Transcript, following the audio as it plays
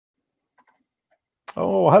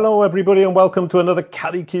Oh, hello everybody and welcome to another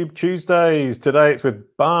Kalicube Tuesdays. Today it's with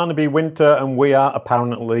Barnaby Wynter and we are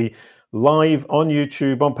apparently live on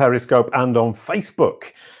YouTube, on Periscope and on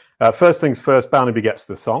Facebook. First things first, Barnaby gets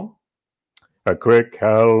the song. A quick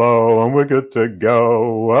hello and we're good to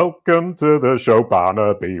go. Welcome to the show,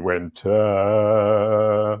 Barnaby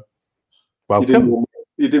Wynter. Welcome.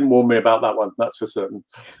 You didn't warn me about that one, that's for certain.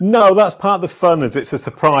 No, that's part of the fun, is it's a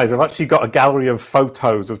surprise. I've actually got a gallery of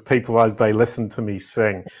photos of people as they listen to me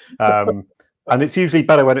sing. And it's usually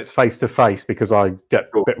better when it's face-to-face because I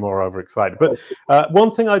get a bit more overexcited. But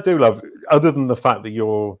one thing I do love, other than the fact that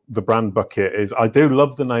you're the brand bucket, is I do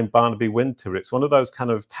love the name Barnaby Wynter. It's one of those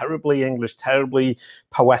kind of terribly English, terribly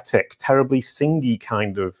poetic, terribly singy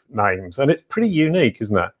kind of names. And it's pretty unique,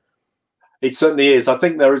 isn't it? It certainly is. I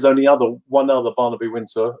think there is only one other Barnaby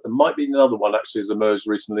Wynter. There might be another one actually has emerged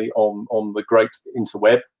recently on the great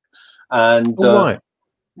interweb, and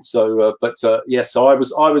yes. So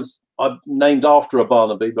I'm named after a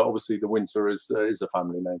Barnaby, but obviously the Wynter is a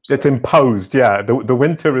family name. So. It's imposed, yeah. The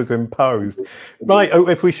Wynter is imposed, right? Oh,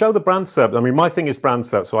 if we show the brand search, I mean, my thing is brand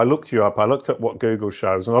search. So I looked you up. I looked at what Google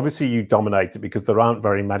shows, and obviously you dominate it because there aren't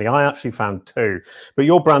very many. I actually found 2, but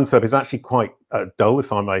your brand search is actually quite dull,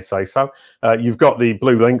 if I may say so. You've got the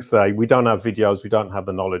blue links there. We don't have videos. We don't have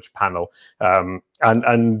the knowledge panel,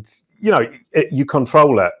 and you know you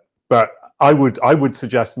control it, but I would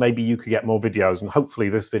suggest maybe you could get more videos, and hopefully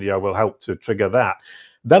this video will help to trigger that.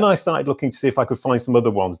 Then I started looking to see if I could find some other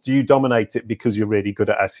ones. Do you dominate it because you're really good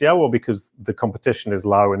at SEO or because the competition is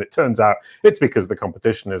low? And it turns out it's because the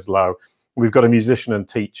competition is low. We've got a musician and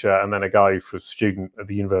teacher and then a guy for a student at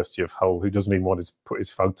the University of Hull who doesn't even want to put his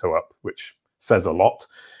photo up, which says a lot.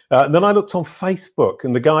 And then I looked on Facebook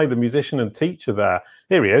and the guy, the musician and teacher there,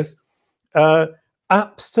 here he is.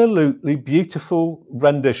 Absolutely beautiful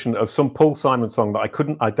rendition of some Paul Simon song that I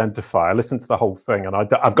couldn't identify. I listened to the whole thing and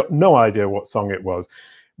I've got no idea what song it was.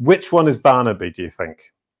 Which one is Barnaby, do you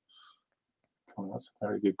think? Oh, that's a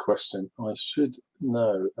very good question. I should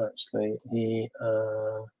know, actually.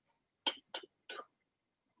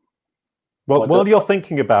 Well, while you're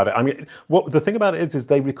thinking about it, I mean, what the thing about it is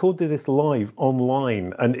they recorded this live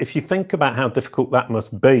online. And if you think about how difficult that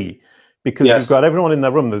must be, because you've got everyone in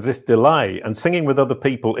their room, there's this delay, and singing with other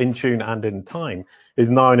people in tune and in time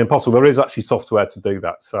is nigh on impossible. There is actually software to do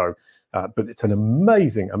that, so but it's an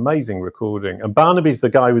amazing, amazing recording. And Barnaby's the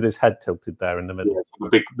guy with his head tilted there in the middle. Yeah,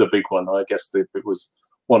 the big one. I guess if it was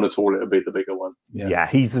one at all, it would be the bigger one. Yeah,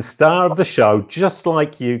 he's the star of the show, just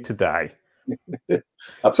like you today.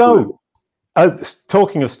 Absolutely. So,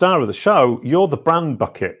 talking of star of the show, you're the brand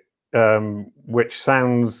bucket, which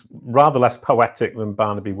sounds rather less poetic than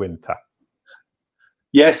Barnaby Wynter.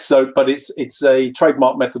 Yes, but it's a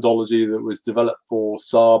trademark methodology that was developed for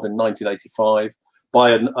Saab in 1985 by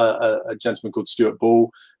a gentleman called Stuart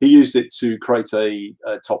Ball. He used it to create a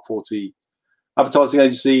top 40 advertising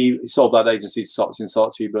agency. He sold that agency to Saatchi &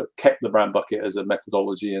 Saatchi, but kept the brand bucket as a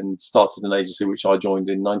methodology and started an agency which I joined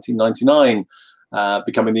in 1999,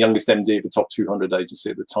 becoming the youngest MD of the top 200 agency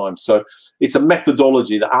at the time. So it's a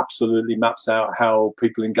methodology that absolutely maps out how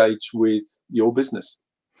people engage with your business.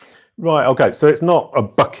 Right, okay, so it's not a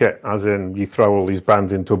bucket as in you throw all these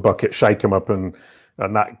brands into a bucket, shake them up and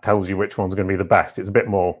that tells you which one's going to be the best. It's a bit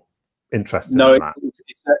more interesting than that.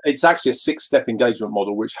 It's actually a 6-step engagement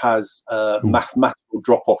model which has mathematical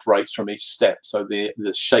drop-off rates from each step. So the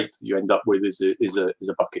shape that you end up with is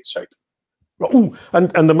a bucket shape. Oh,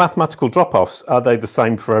 and the mathematical drop-offs, are they the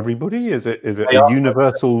same for everybody? Is it a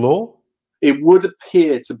universal law? It would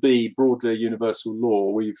appear to be broadly a universal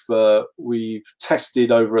law. We've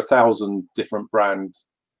tested over 1,000 different brands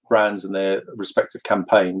and their respective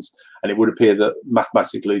campaigns, and it would appear that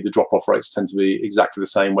mathematically the drop-off rates tend to be exactly the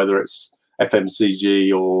same, whether it's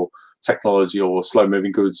FMCG or technology or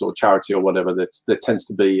slow-moving goods or charity or whatever. There tends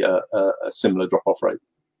to be a similar drop-off rate.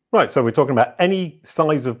 Right. So we're talking about any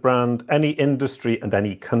size of brand, any industry, and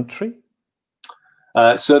any country.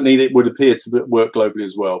 Certainly, it would appear to work globally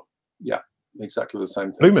as well. Yeah. Exactly the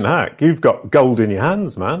same thing. Bloomin' heck, you've got gold in your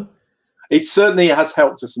hands, man. It certainly has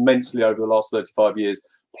helped us immensely over the last 35 years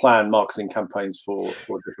plan marketing campaigns for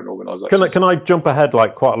different organisations. Can I jump ahead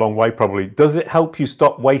like quite a long way probably? Does it help you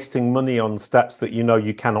stop wasting money on steps that you know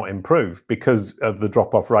you cannot improve because of the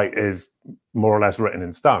drop-off rate is more or less written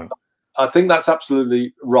in stone? I think that's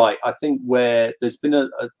absolutely right. I think where there's been a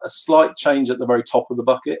slight change at the very top of the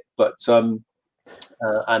bucket, but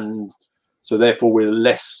and so therefore we're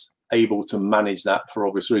less able to manage that for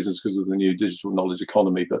obvious reasons because of the new digital knowledge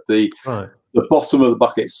economy. But the bottom of the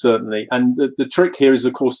bucket certainly, and the trick here is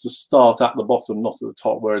of course to start at the bottom, not at the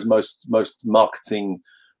top. Whereas most marketing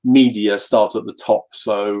media start at the top,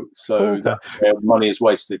 so that's where money is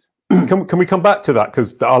wasted. Can we come back to that,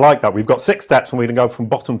 because I like that. We've got 6 steps and we can go from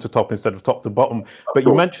bottom to top instead of top to bottom. But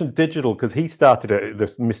you mentioned digital, because he started it,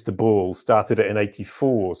 this Mr. Ball started it in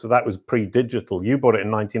 84, so that was pre-digital. You bought it in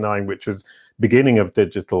 99, which was beginning of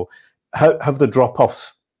digital. Have the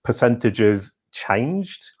drop-off percentages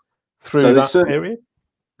changed through that period?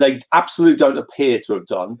 They absolutely don't appear to have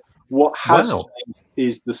done. What has changed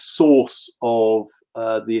is the source of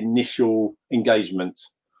the initial engagement.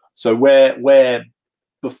 So where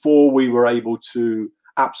before we were able to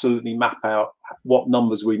absolutely map out what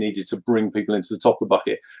numbers we needed to bring people into the top of the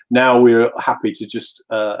bucket, now we're happy to just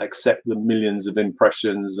accept the millions of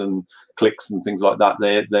impressions and clicks and things like that.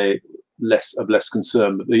 They're less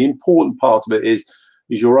concern. But the important part of it is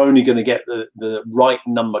you're only going to get the right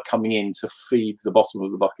number coming in to feed the bottom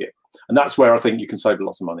of the bucket. And that's where I think you can save a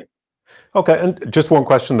lot of money. Okay, and just one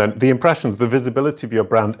question then. The impressions, the visibility of your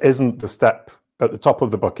brand isn't the step at the top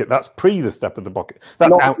of the bucket. That's pre the step of the bucket.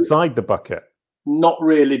 That's outside the bucket. Not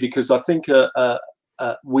really, because I think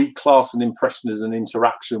we class an impression as an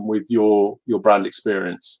interaction with your brand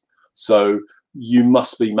experience. So you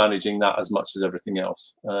must be managing that as much as everything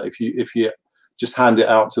else. If you just hand it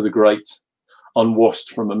out to the great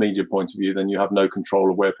unwashed from a media point of view, then you have no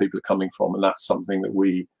control of where people are coming from. And that's something that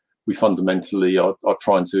we fundamentally are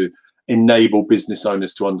trying to enable business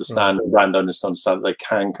owners to understand and brand owners to understand that they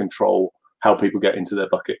can control how people get into their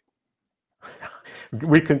bucket.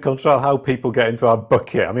 We can control how people get into our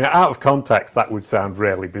bucket. I mean, out of context, that would sound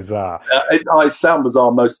really bizarre. It sounds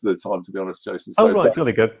bizarre most of the time, to be honest, Jason. So right,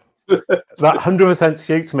 really good. That 100%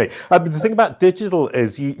 suits me. But the thing about digital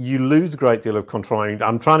is you lose a great deal of control.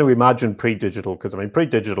 I'm trying to imagine pre-digital, because I mean,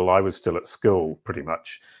 pre-digital, I was still at school pretty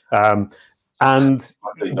much. And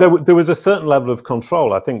there was a certain level of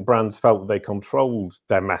control. I think brands felt they controlled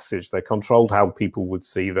their message. They controlled how people would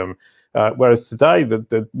see them. Whereas today,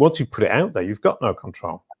 once you put it out there, you've got no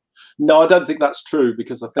control. No, I don't think that's true,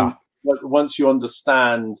 because I think once you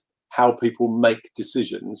understand how people make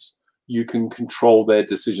decisions, you can control their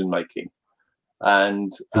decision making.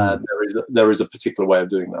 And there is a particular way of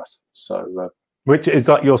doing that. So, which is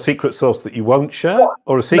that your secret sauce that you won't share,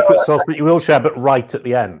 or a secret sauce that you will share, but right at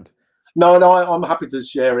the end? No, I'm happy to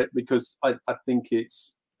share it, because I think it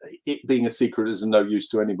being a secret is of no use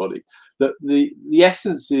to anybody. The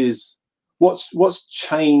essence is what's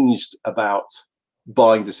changed about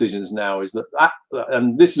buying decisions now is that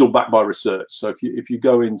and this is all backed by research. So if you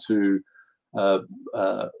go into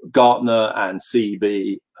Gartner and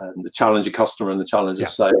CEB and the Challenger customer and the Challenger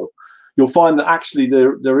sale, you'll find that actually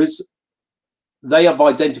they have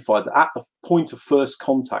identified that at the point of first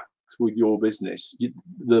contact with your business,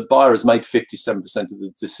 the buyer has made 57% of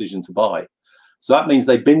the decision to buy. So that means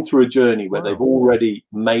they've been through a journey where they've already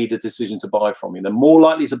made a decision to buy from you. They're more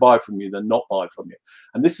likely to buy from you than not buy from you.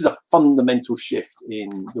 And this is a fundamental shift in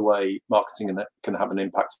the way marketing can have an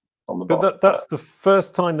impact on the buyer. But that's the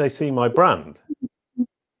first time they see my brand.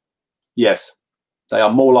 Yes, they are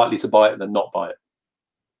more likely to buy it than not buy it.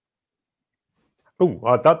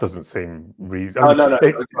 Oh, that doesn't seem reasonable.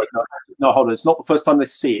 No, hold on. It's not the first time they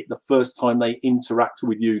see it. The first time they interact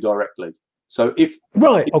with you directly. So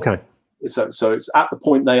So it's at the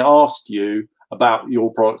point they ask you about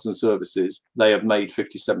your products and services, they have made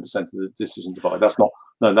 57% of the decision to buy.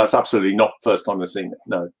 That's absolutely not the first time they've seen it.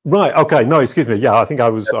 No. Right. Okay. No, excuse me. Yeah, I think I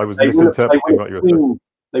was misinterpreting what you were saying.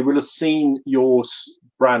 They will have seen your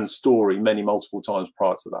brand story multiple times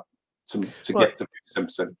prior to that to get to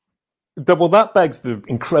 57%. Well, that begs the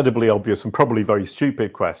incredibly obvious and probably very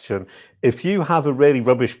stupid question. If you have a really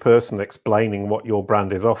rubbish person explaining what your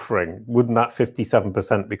brand is offering, wouldn't that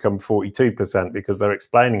 57% become 42% because they're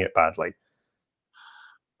explaining it badly?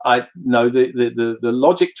 No, the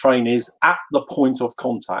logic train is at the point of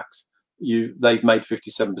contact, they've made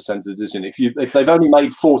 57% of the decision. If they've only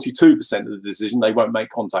made 42% of the decision, they won't make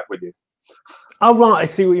contact with you. Oh, right. I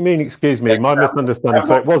see what you mean. Excuse me. My misunderstanding.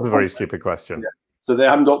 So it was a very stupid question. Yeah. So they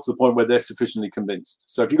haven't got to the point where they're sufficiently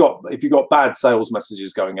convinced. So if you've got bad sales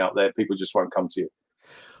messages going out there, people just won't come to you.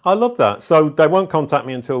 I love that. So they won't contact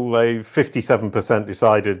me until they've 57%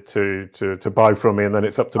 decided to buy from me, and then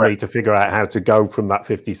it's up to me to figure out how to go from that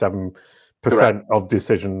 57% of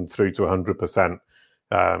decision through to 100%.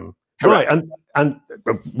 Right, and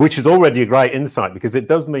which is already a great insight, because it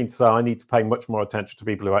does mean I need to pay much more attention to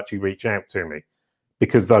people who actually reach out to me,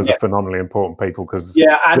 because those are phenomenally important people. Because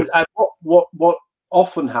and what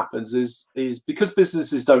often happens is because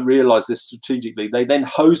businesses don't realize this strategically, they then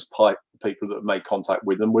hose pipe the people that have made contact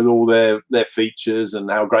with them with all their features and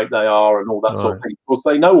how great they are and all that sort of thing. Of course,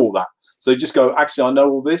 they know all that, so they just go, actually, I know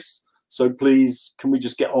all this, So please, can we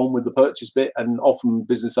just get on with the purchase bit? And often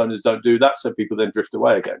business owners don't do that, so people then drift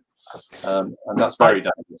away again, and that's very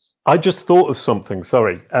dangerous. I just thought of something,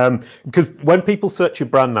 sorry, because when people search your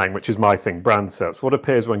brand name, which is my thing, brand search, what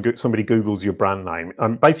appears when somebody Googles your brand name?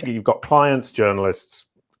 Basically, you've got clients, journalists,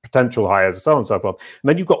 potential hires, so on and so forth, and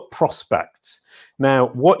then you've got prospects. Now,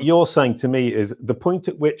 what you're saying to me is the point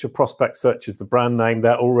at which a prospect searches the brand name,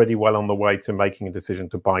 they're already well on the way to making a decision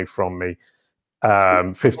to buy from me.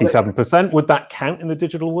 57%, would that count in the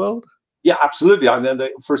digital world? Yeah, absolutely. I mean,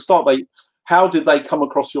 for a start, how did they come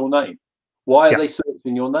across your name? Why are they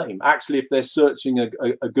searching your name? Actually, if they're searching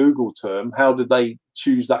a Google term, how did they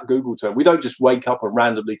choose that Google term? We don't just wake up and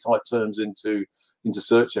randomly type terms into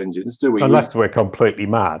search engines, do we? Unless we're completely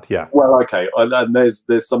mad, yeah. Well, okay, and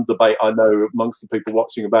there's some debate I know amongst the people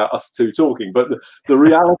watching about us two talking, but the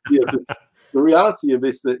reality of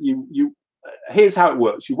this, that here's how it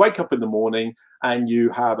works. You wake up in the morning and you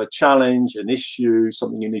have a challenge, an issue,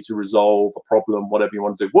 something you need to resolve, a problem, whatever you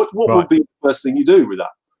want to do. What would be the first thing you do with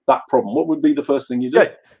that problem? What would be the first thing you do? Yeah,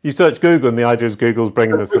 you search Google, and the idea is Google's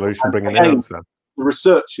bringing the solution, bringing the answer. The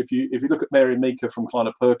research, if you look at Mary and Mika from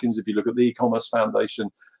Kleiner Perkins, if you look at the e-commerce foundation,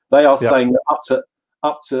 they are saying that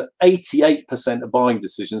up to 88% of buying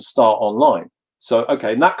decisions start online. So,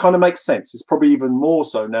 okay, and that kind of makes sense. It's probably even more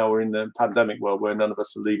so now we're in the pandemic world where none of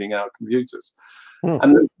us are leaving our computers.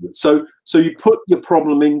 And so you put your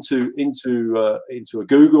problem into a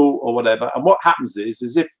Google or whatever, and what happens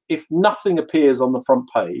is if nothing appears on the front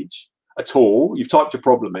page at all, you've typed your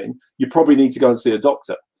problem in, you probably need to go and see a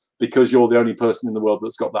doctor, because you're the only person in the world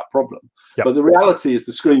that's got that problem. But the reality is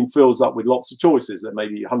the screen fills up with lots of choices. There may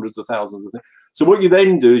be hundreds of thousands of things. So what you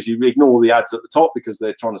then do is you ignore the ads at the top because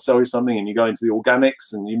they're trying to sell you something, and you go into the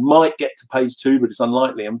organics, and you might get to page 2, but it's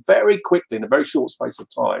unlikely. And very quickly, in a very short space of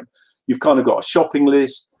time, you've kind of got a shopping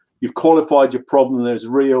list. You've qualified your problem as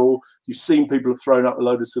real. You've seen people have thrown up a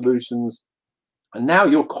load of solutions. And now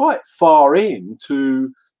you're quite far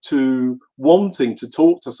into wanting to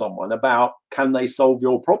talk to someone about, can they solve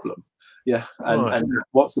your problem? And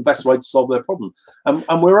what's the best way to solve their problem?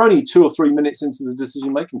 And we're only 2 or 3 minutes into the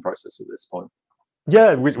decision-making process at this point.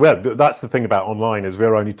 Yeah, well, that's the thing about online, is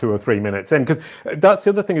we're only 2 or 3 minutes in, because that's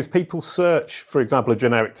the other thing is people search, for example, a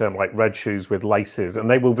generic term like red shoes with laces, and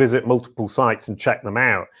they will visit multiple sites and check them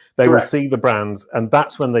out. They will see the brands, and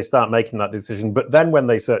that's when they start making that decision. But then when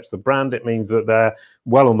they search the brand, it means that they're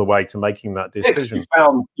well on the way to making that decision.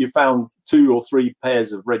 You found 2 or 3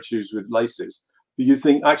 pairs of red shoes with laces. Do you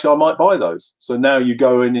think, actually, I might buy those? So now you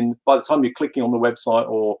go in, and by the time you're clicking on the website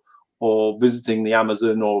or visiting the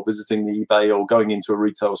Amazon or visiting the eBay or going into a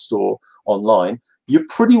retail store online, you're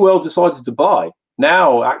pretty well decided to buy.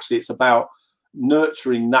 Now, actually, it's about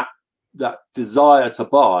nurturing that desire to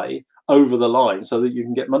buy over the line so that you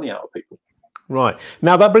can get money out of people. Right.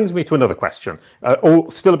 Now, that brings me to another question,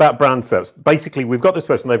 still about brand search. Basically, we've got this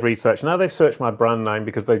person they've researched. Now they've searched my brand name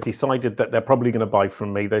because they've decided that they're probably going to buy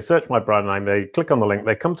from me. They search my brand name, they click on the link,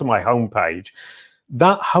 they come to my homepage.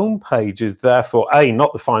 That homepage is therefore A,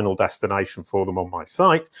 not the final destination for them on my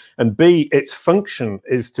site, and B, its function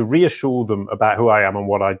is to reassure them about who I am and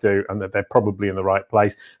what I do, and that they're probably in the right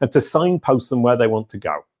place, and to signpost them where they want to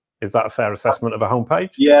go. Is that a fair assessment of a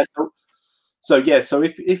homepage? Yeah. So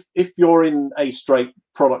if you're in a straight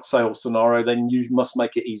product sales scenario, then you must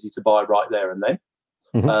make it easy to buy right there and then.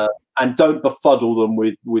 And don't befuddle them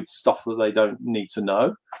with stuff that they don't need to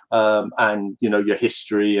know, and your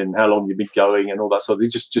history and how long you've been going and all that. So they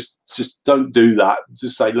just don't do that.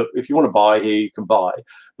 Just say, look, if you want to buy here, you can buy.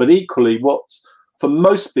 But equally, what for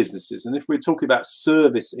most businesses, and if we're talking about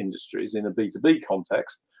service industries in a B2B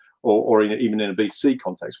context, or even in a B2C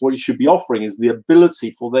context, what you should be offering is the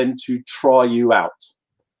ability for them to try you out.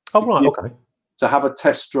 Oh, right, okay. To have a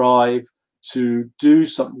test drive, to do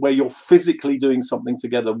something where you're physically doing something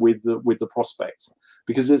together with the prospect,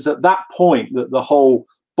 because it's at that point that the whole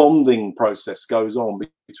bonding process goes on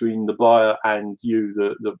between the buyer and you,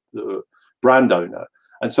 the brand owner.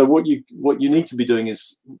 And so what you need to be doing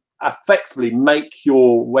is effectively make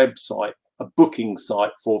your website a booking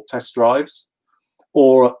site for test drives,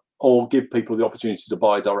 or give people the opportunity to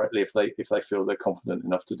buy directly if they feel they're confident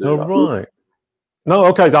enough to do that. Right. No,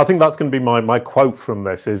 okay. I think that's going to be my quote from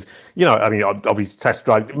this is, I mean, obviously test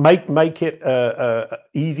drive, make it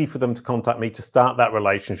easy for them to contact me to start that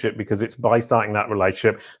relationship, because it's by starting that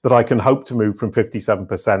relationship that I can hope to move from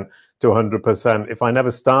 57% to 100%. If I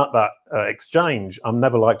never start that exchange, I'm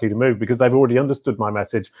never likely to move, because they've already understood my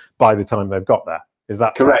message by the time they've got there. Is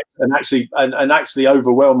that correct? And actually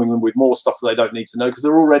overwhelming them with more stuff that they don't need to know, because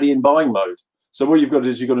they're already in buying mode. So what you've got to do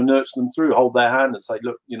is you've got to nurture them through, hold their hand and say,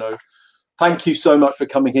 look, thank you so much for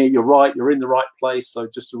coming here. You're right. You're in the right place. So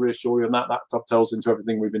just to reassure you on that, that dovetails into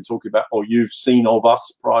everything we've been talking about, or you've seen of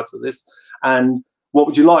us prior to this. And what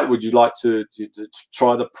would you like? Would you like to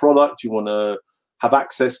try the product? Do you want to have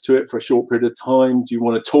access to it for a short period of time? Do you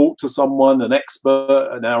want to talk to someone, an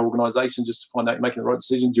expert in our organization, just to find out you're making the right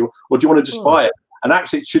decision? Or do you want to just buy it? And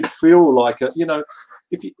actually, it should feel like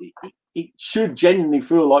it should genuinely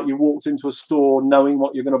feel like you walked into a store knowing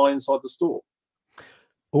what you're going to buy inside the store.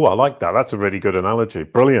 Oh, I like that. That's a really good analogy.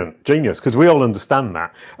 Brilliant. Genius, because we all understand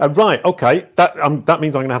that. Right, okay. That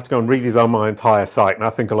means I'm going to have to go and redesign my entire site. And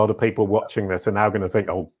I think a lot of people watching this are now going to think,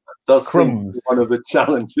 oh, does crumbs. Seem one of the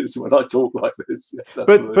challenges when I talk like this. Yes,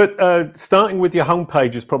 but starting with your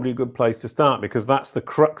homepage is probably a good place to start, because that's the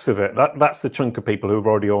crux of it. That's the chunk of people who've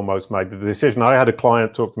already almost made the decision. I had a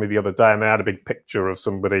client talk to me the other day, and they had a big picture of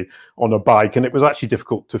somebody on a bike, and it was actually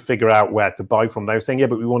difficult to figure out where to buy from. They were saying, yeah,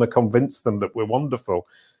 but we want to convince them that we're wonderful.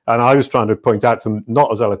 And I was trying to point out to them,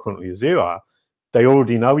 not as eloquently as you are, they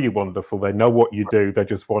already know you're wonderful. They know what you do. They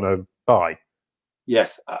just want to buy.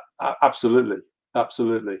 Yes, absolutely.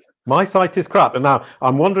 Absolutely. My site is crap. And now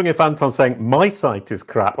I'm wondering if Anton's saying my site is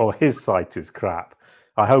crap or his site is crap.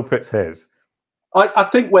 I hope it's his. I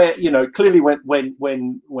think where, clearly when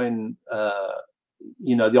the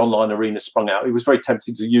online arena sprung out, it was very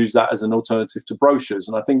tempting to use that as an alternative to brochures.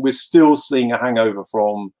 And I think we're still seeing a hangover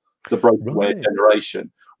from the brochureware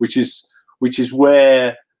generation, which is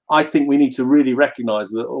where I think we need to really recognise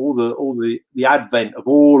that all the advent of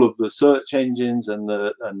all of the search engines and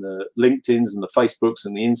the LinkedIns and the Facebooks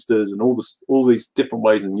and the Instas and all these different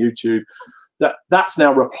ways, and YouTube, that's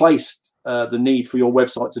now replaced the need for your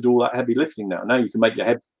website to do all that heavy lifting. Now you can make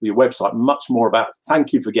your website much more about,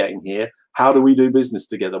 thank you for getting here. How do we do business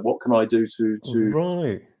together? What can I do to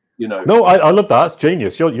right? No, I love that. That's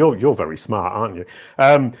genius. You're very smart, aren't you?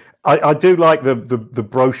 I do like the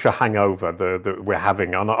brochure hangover that we're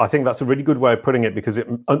having, and I think that's a really good way of putting it, because it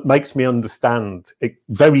makes me understand it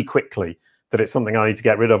very quickly that it's something I need to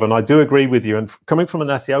get rid of. And I do agree with you. And coming from an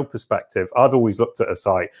SEO perspective, I've always looked at a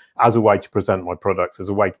site as a way to present my products, as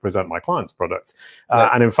a way to present my clients' products. Yes.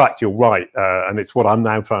 And in fact, you're right. And it's what I'm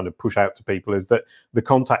now trying to push out to people, is that the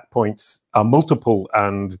contact points are multiple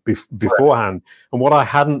and beforehand. And what I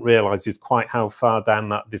hadn't realized is quite how far down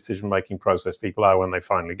that decision-making process people are when they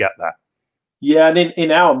finally get there. Yeah, and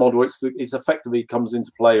in our model, it's effectively comes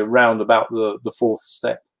into play around about the fourth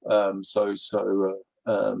step.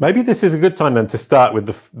 Maybe this is a good time then to start with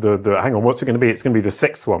the hang on, what's it going to be? It's going to be the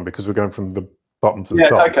sixth one, because we're going from the bottom to the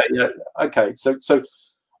top. Okay. So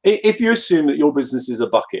if you assume that your business is a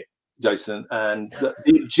bucket, Jason, and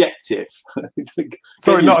the objective.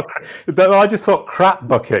 Sorry, I just thought crap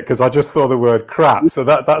bucket, because I just saw the word crap, so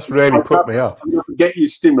that's really put me off. Get you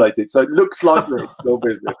stimulated. So it looks like your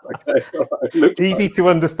business. Okay, easy to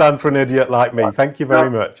understand for an idiot like me. Thank you very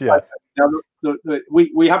much. Yes. Now,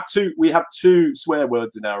 we have two swear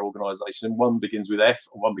words in our organisation. One begins with F,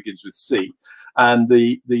 and one begins with C. And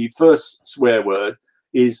the first swear word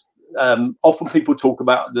is. Often people talk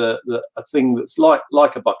about a thing that's like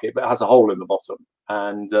a bucket but has a hole in the bottom,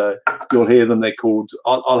 and you'll hear them. They're called.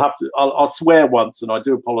 I'll swear once, and I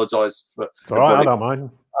do apologise for. It's all right, I don't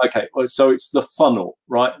mind. Okay, so it's the funnel,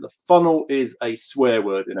 right? The funnel is a swear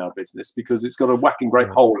word in our business because it's got a whacking great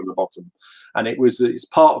hole in the bottom, and it's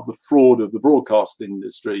part of the fraud of the broadcast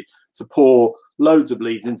industry to pour loads of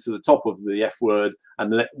leads into the top of the F word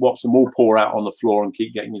and watch them all pour out on the floor and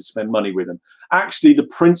keep getting you to spend money with them. Actually, the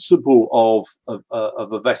principle of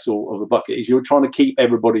a vessel, of a bucket, is you're trying to keep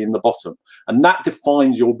everybody in the bottom, and that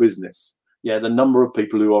defines your business. Yeah, the number of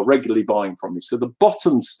people who are regularly buying from you. So the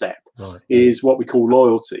bottom step is what we call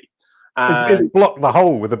loyalty. Is block the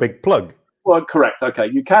hole with a big plug. Well, correct. Okay,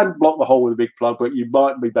 you can block the hole with a big plug, but you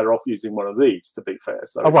might be better off using one of these, to be fair.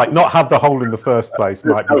 So, not have the hole in the first place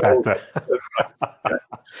might be better.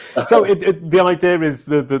 So the idea is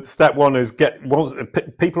that step one is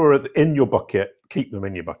people are in your bucket, keep them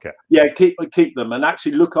in your bucket. Yeah, keep them and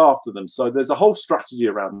actually look after them. So there's a whole strategy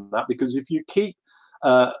around that, because if you keep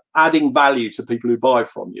adding value to people who buy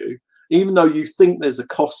from you, even though you think there's a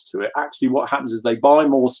cost to it, actually what happens is they buy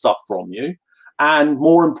more stuff from you, and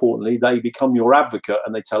more importantly, they become your advocate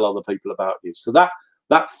and they tell other people about you. So that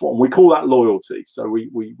form, we call that loyalty. So we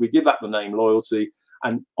give that the name loyalty.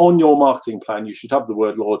 And on your marketing plan, you should have the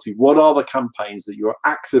word loyalty. What are the campaigns that you're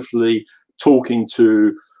actively talking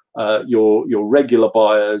to your regular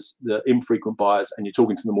buyers, the infrequent buyers, and you're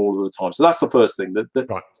talking to them all of the time? So that's the first thing.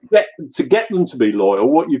 To get them to be loyal,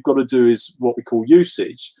 what you've got to do is what we call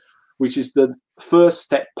usage, which is the first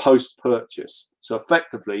step post-purchase. So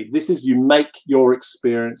effectively, this is you make your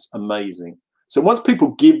experience amazing. So once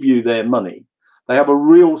people give you their money, They have a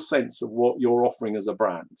real sense of what you're offering as a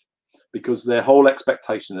brand, because their whole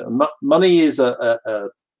expectation, money is a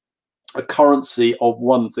currency of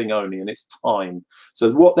one thing only, and it's time.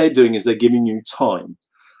 So what they're doing is they're giving you time.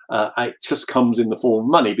 It just comes in the form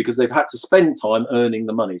of money because they've had to spend time earning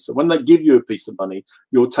the money. So when they give you a piece of money,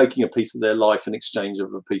 you're taking a piece of their life in exchange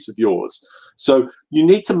of a piece of yours. So you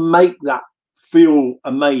need to make that feel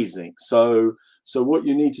amazing. So what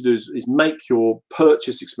you need to do is make your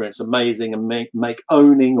purchase experience amazing, and make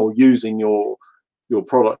owning or using your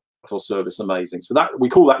product or service amazing. So that we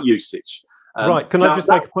call that usage. Right. Can I just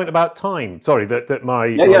make a point about time? Sorry, that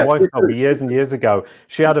my wife told me years and years ago.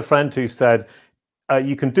 She had a friend who said,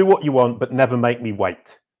 you can do what you want, but never make me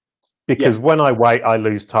wait. Because when I wait, I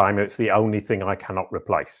lose time. It's the only thing I cannot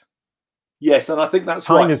replace. Yes, and I think that's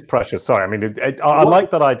time right. is precious. Sorry, I mean, I like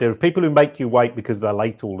that idea of people who make you wait because they're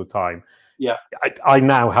late all the time. Yeah, I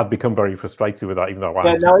now have become very frustrated with that, even though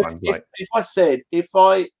I'm sometimes late.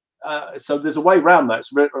 So there's a way around that.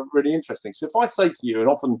 It's really interesting. So if I say to you, and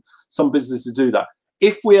often some businesses do that,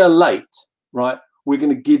 if we are late, right, we're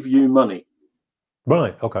going to give you money.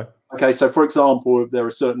 Right. Okay. Okay. So for example, if there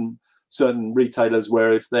are certain retailers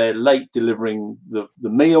where if they're late delivering the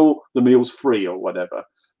meal, the meal's free or whatever,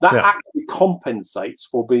 that actually compensates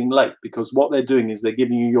for being late, because what they're doing is they're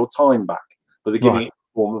giving you your time back, but they're giving it in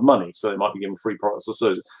the form of money. So they might be giving free products or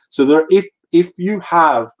services. So if you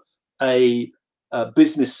have a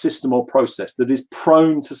business system or process that is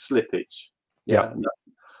prone to slippage,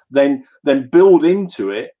 then build into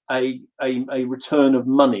it a return of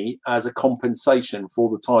money as a compensation for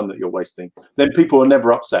the time that you're wasting. Then people are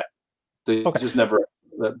never upset. They just never.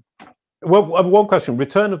 Well, one question: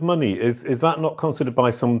 return of money, is that not considered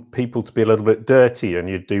by some people to be a little bit dirty, and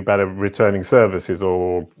you'd do better returning services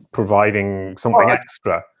or providing something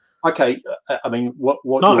extra? Okay, I mean,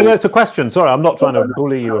 No, it's a question. Sorry, I'm not trying to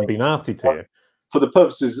bully you and be nasty to you. For the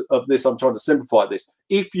purposes of this, I'm trying to simplify this.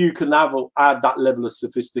 If you can add that level of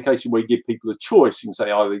sophistication where you give people a choice, you can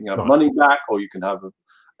say either you can have money back, or you can have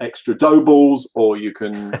extra dough balls, or you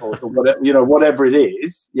can, or whatever, whatever it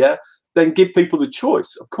is, then give people the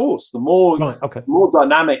choice. Of course, the more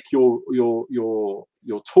dynamic your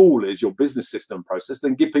tool is, your business system process,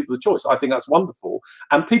 then give people the choice. I think that's wonderful,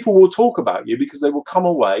 and people will talk about you because they will come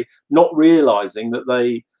away not realizing that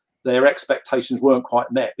their expectations weren't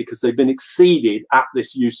quite met because they've been exceeded at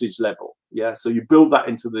this usage level. So you build that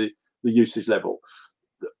into the usage level.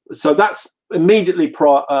 So that's immediately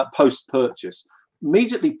post-purchase.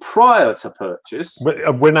 Immediately prior to purchase,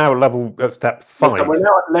 we're now at step 5. So we're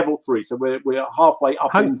now at level 3. So we're halfway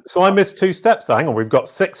up. So I missed 2 steps. Hang on, we've got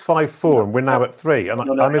 6, 5, 4, and we're now at 3.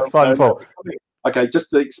 And I missed 5 and 4. Okay,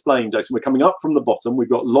 just to explain, Jason, we're coming up from the bottom. We've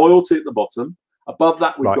got loyalty at the bottom. Above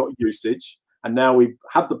that, we've got usage. And now we've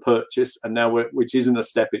had the purchase, and now which isn't a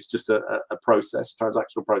step, it's just a process,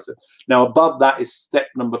 transactional process. Now above that is step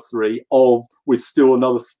number 3 with still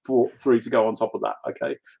another 3 to go on top of that.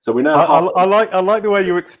 Okay, so we're now. I like the way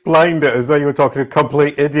you explained it as though you were talking to a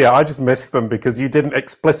complete idiot. I just missed them because you didn't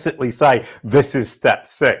explicitly say this is step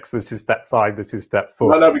 6, this is step 5, this is step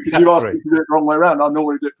 4. No, because you asked me to do it the wrong way around. I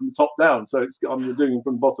normally do it from the top down, so I'm doing it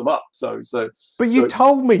from the bottom up. But you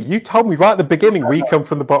told me right at the beginning we come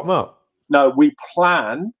from the bottom up. No, we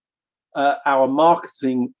plan our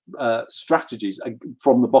marketing strategies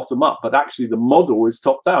from the bottom up, but actually the model is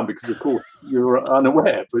top down because, of course, you're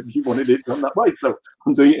unaware, but you wanted it done that way. So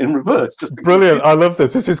I'm doing it in reverse. Brilliant. I love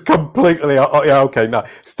this. This is completely... okay. Now,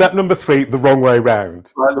 step number 3, the wrong way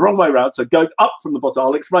round. Right, the wrong way round. So go up from the bottom.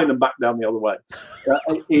 I'll explain them back down the other way.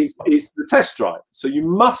 Is the test drive. So you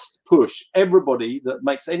must push everybody that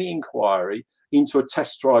makes any inquiry into a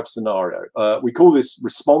test drive scenario. We call this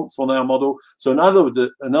response on our model. So in other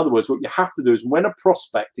words, what you have to do is when a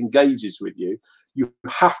prospect engages with you, you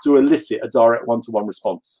have to elicit a direct one-to-one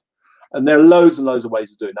response. And there are loads and loads of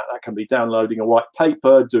ways of doing that. That can be downloading a white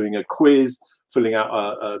paper, doing a quiz, filling out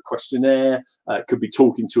a questionnaire. It could be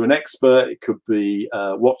talking to an expert. It could be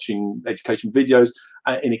watching education videos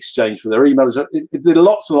in exchange for their emails. There are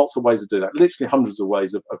lots and lots of ways of doing that, literally hundreds of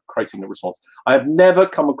ways of creating a response. I have never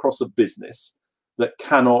come across a business that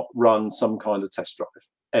cannot run some kind of test drive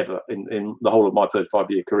ever in the whole of my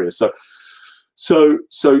 35-year career. So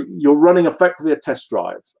you're running effectively a test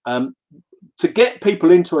drive. To get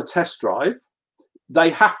people into a test drive, they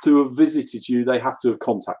have to have visited you. They have to have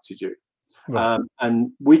contacted you. Right.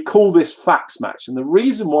 And we call this fax match. And the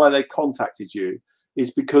reason why they contacted you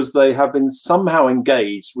is because they have been somehow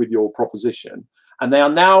engaged with your proposition, and they are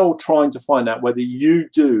now trying to find out whether you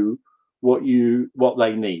do what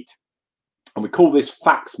they need. And we call this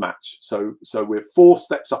fax match. So we're 4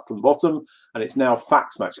 steps up from the bottom, and it's now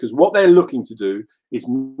fax match, because what they're looking to do is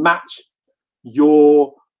match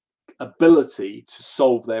your ability to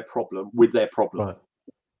solve their problem with their problem. Right.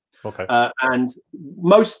 Okay. And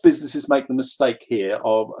most businesses make the mistake here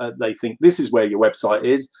of they think this is where your website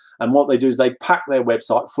is, and what they do is they pack their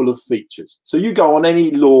website full of features. So you go on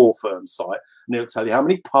any law firm site and it'll tell you how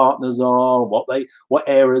many partners are, what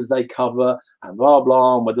areas they cover, and blah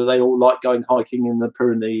blah, and whether they all like going hiking in the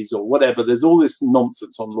Pyrenees or whatever. There's all this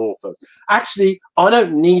nonsense on law firms. Actually, I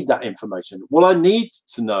don't need that information. What I need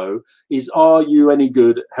to know is, are you any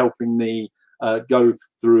good at helping me go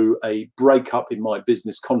through a breakup in my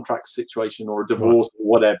business contract situation, or a divorce, or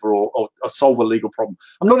whatever, or solve a legal problem?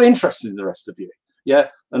 I'm not interested in the rest of you,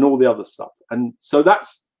 and all the other stuff. And so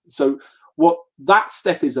what that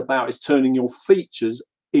step is about is turning your features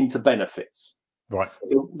into benefits. Right.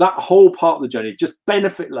 So that whole part of the journey, just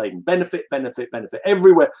benefit laden, benefit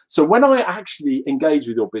everywhere. So when I actually engage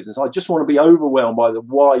with your business, I just want to be overwhelmed by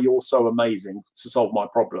why you're so amazing to solve my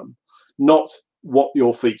problem, not what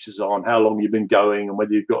your features are and how long you've been going and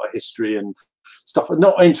whether you've got a history and stuff. I'm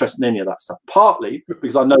not interested in any of that stuff, partly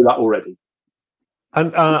because I know that already.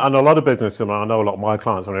 And a lot of business, and I know a lot of my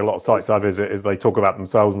clients, I mean, a lot of sites I visit, is they talk about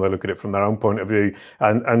themselves and they look at it from their own point of view,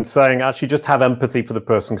 and saying, actually, just have empathy for the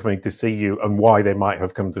person coming to see you and why they might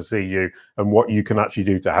have come to see you and what you can actually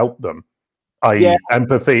do to help them, i.e.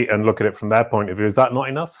 empathy, and look at it from their point of view. Is that not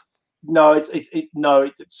enough? No,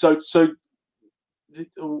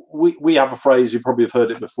 we have a phrase, you probably have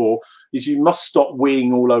heard it before, is you must stop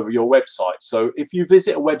weeing all over your website. So if you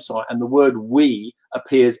visit a website and the word we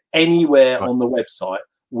appears anywhere on the website,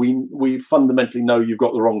 we fundamentally know you've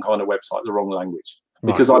got the wrong kind of website, the wrong language,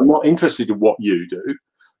 because I'm not interested in what you do.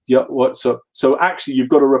 So actually you've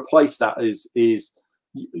got to replace that is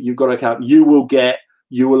you've got to count, you will get,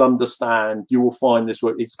 you will understand, you will find this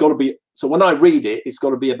word. It's got to be, so when I read it, it's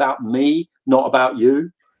got to be about me, not about you.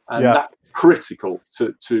 And that's critical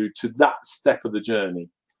to that step of the journey.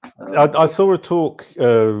 I saw a talk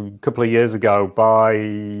a couple of years ago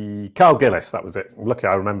by Carl Gillis. That was it. Lucky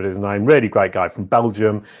I remembered his name. Really great guy from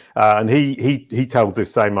Belgium, and he tells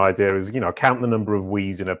this same idea as, count the number of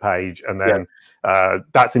we's in a page, and then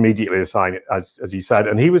that's immediately a sign, as you said.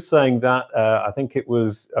 And he was saying that I think it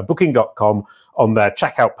was Booking.com, on their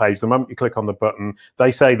checkout page, the moment you click on the button, they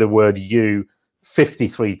say the word you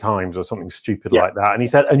 53 times or something stupid like that. And he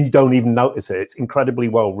said, and you don't even notice it. It's incredibly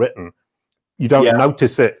well written. You don't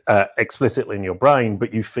notice it explicitly in your brain,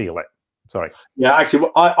 but you feel it. Sorry. Yeah, actually,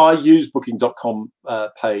 I use Booking.com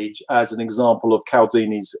page as an example of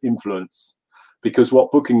Cialdini's influence, because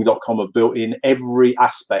what Booking.com have built in every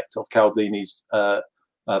aspect of Cialdini's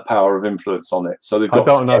power of influence on it. So they've got.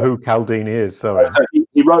 I don't know who Cialdini is. Sorry.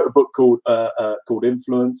 He wrote a book called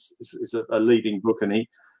Influence. It's a leading book, and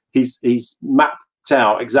he's mapped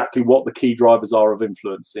out exactly what the key drivers are of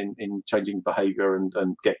influence in changing behavior and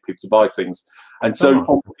getting people to buy things. And so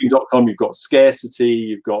on Booking.com, you've got scarcity,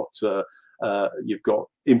 you've got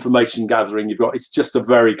information gathering, it's just a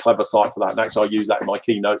very clever site for that. And actually, I use that in my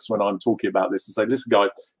keynotes when I'm talking about this and say, listen, guys,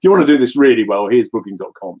 if you want to do this really well, here's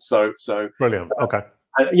Booking.com. So brilliant. Okay.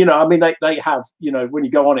 And they have, when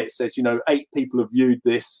you go on it says, 8 people have viewed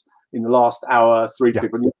this in the last hour, 3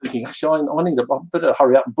 people, and you're thinking, actually, I better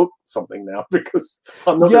hurry up and book something now, because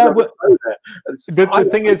I'm not going to go there. The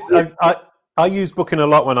thing is, I used Booking a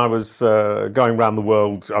lot when I was going around the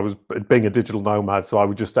world. I was being a digital nomad, so I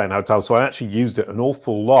would just stay in hotels. So I actually used it an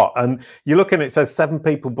awful lot. And you look and it says 7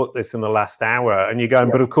 people booked this in the last hour, and you're going,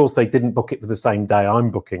 but of course they didn't book it for the same day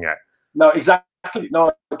I'm booking it. No, exactly.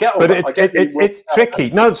 No, I get all that. But it's tricky.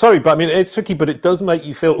 No, sorry, but I mean, it's tricky, but it does make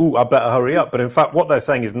you feel, oh, I better hurry up. But in fact, what they're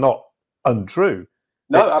saying is not untrue.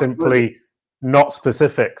 No, it's simply not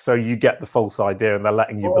specific. So you get the false idea, and they're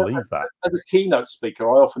letting you believe that. As a keynote speaker,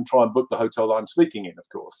 I often try and book the hotel that I'm speaking in, of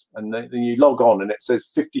course. And then you log on, and it says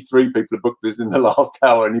 53 people have booked this in the last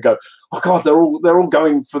hour, and you go, oh God, they're all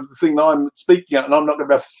going for the thing that I'm speaking at, and I'm not going to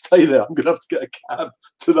be able to stay there. I'm going to have to get a cab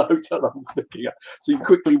to the hotel I'm speaking at. So you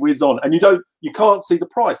quickly whiz on, and you can't see the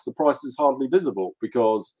price. The price is hardly visible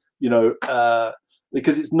because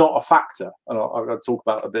because it's not a factor. And I'm going to talk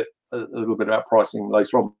about a little bit about pricing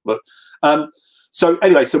later on. But so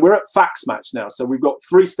anyway, so we're at fax match now. So we've got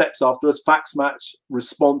 3 steps after us: fax match,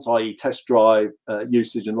 response, i.e. test drive,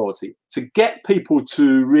 usage and loyalty. To get people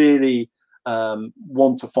to really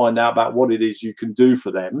want to find out about what it is you can do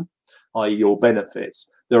for them, i.e. your benefits,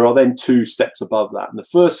 there are then 2 steps above that. And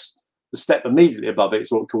the step immediately above it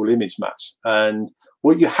is what we call image match. And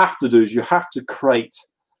what you have to do is you have to create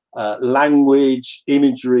language,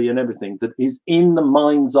 imagery, and everything that is in the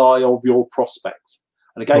mind's eye of your prospect.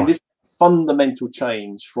 And again, this fundamental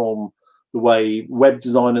change from the way web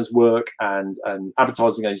designers work and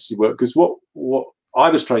advertising agencies work, because what I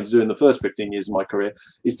was trained to do in the first 15 years of my career,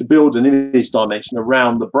 is to build an image dimension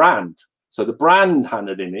around the brand. So the brand had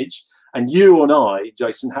an image, and you and I,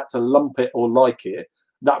 Jason, had to lump it or like it.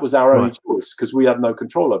 That was our only choice because we had no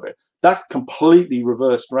control over it. That's completely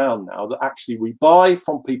reversed around now, that actually we buy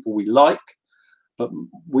from people we like. But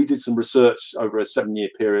we did some research over a 7-year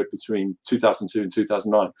period between 2002 and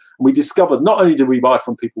 2009. And we discovered not only do we buy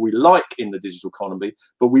from people we like in the digital economy,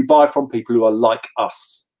 but we buy from people who are like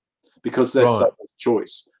us because there's so much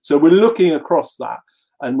choice. So we're looking across that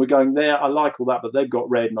and we're going there. I like all that, but they've got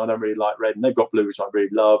red and I don't really like red. And they've got blue, which I really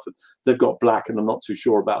love. And they've got black and I'm not too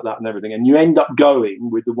sure about that and everything. And you end up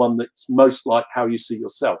going with the one that's most like how you see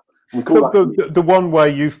yourself. And we call the one where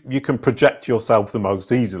you can project yourself the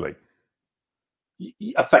most easily.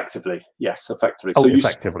 Effectively, yes, effectively. Oh, so you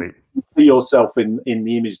effectively see yourself in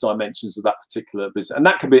the image dimensions of that particular business, and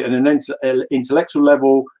that can be at an intellectual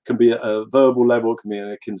level, can be at a verbal level, can be at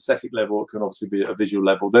a kinesthetic level, it can obviously be at a visual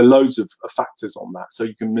level. There are loads of factors on that, so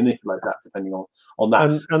you can manipulate that depending on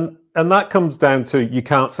that. And that comes down to you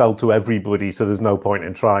can't sell to everybody, so there's no point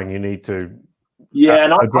in trying. You need to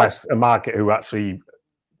address a market who actually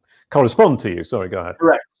correspond to you. Sorry, go ahead.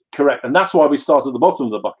 Correct. And that's why we start at the bottom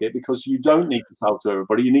of the bucket, because you don't need to sell to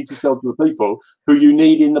everybody. You need to sell to the people who you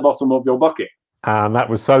need in the bottom of your bucket. And that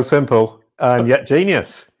was so simple and yet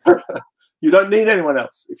genius. You don't need anyone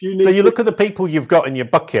else. If you need, so you look at the people you've got in your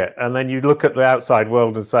bucket, and then you look at the outside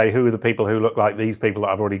world and say, who are the people who look like these people that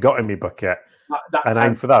I've already got in my bucket, and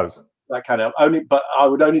aim for those. That can help. But I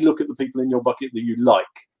would only look at the people in your bucket that you like,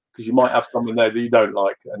 because you might have someone there that you don't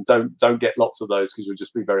like, and don't get lots of those because you'll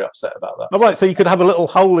just be very upset about that. All right, so you could have a little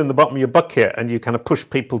hole in the bottom of your bucket and you kind of push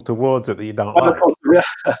people towards it that you don't like. Of course,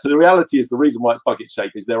 the reality is the reason why it's bucket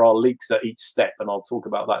shaped is there are leaks at each step, and I'll talk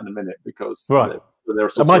about that in a minute because there are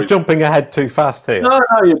some. Am I jumping ahead too fast here? No,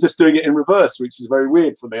 you're just doing it in reverse, which is very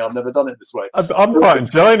weird for me. I've never done it this way. I'm quite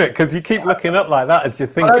enjoying it because you keep looking up like that as you're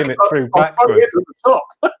thinking it through backwards.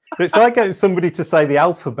 It's like getting somebody to say the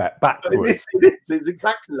alphabet backwards. It's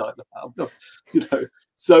exactly like that.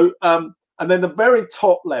 So, and then the very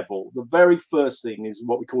top level, the very first thing is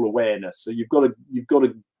what we call awareness. So you've got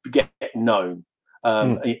to get known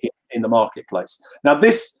in the marketplace. Now,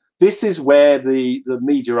 this is where the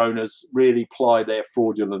media owners really ply their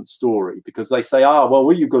fraudulent story, because they say,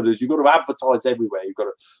 what you've got to do is you've got to advertise everywhere. You've got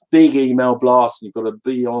a big email blast, and you've got to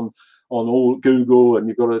be on all Google, and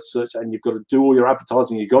you've got to search, and you've got to do all your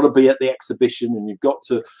advertising. You've got to be at the exhibition, and you've got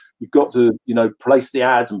to place the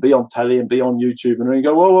ads and be on telly and be on YouTube. And then you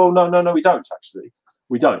go, no, we don't actually.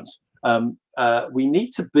 We don't. We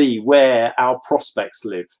need to be where our prospects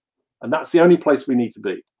live, and that's the only place we need to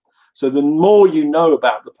be. So the more you know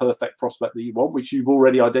about the perfect prospect that you want, which you've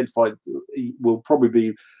already identified will probably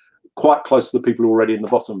be quite close to the people already in the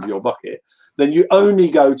bottom of your bucket, then you only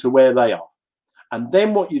go to where they are. And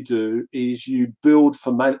then what you do is you build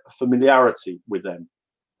familiarity with them.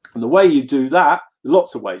 And the way you do that,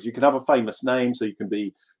 lots of ways. You can have a famous name, so you can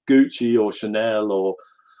be Gucci or Chanel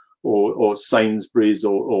or Sainsbury's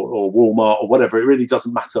or Walmart or whatever. It really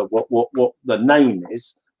doesn't matter what the name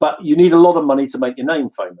is. But you need a lot of money to make your name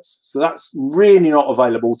famous. So that's really not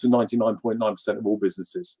available to 99.9% of all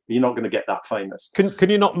businesses. You're not going to get that famous. Can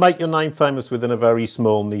you not make your name famous within a very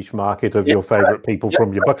small niche market of your favourite people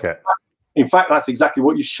from your bucket? In fact, that's exactly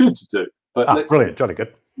what you should do. But brilliant, jolly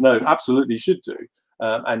good. No, absolutely should do.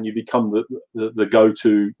 And you become the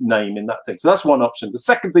go-to name in that thing. So that's one option. The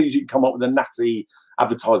second thing is you can come up with a natty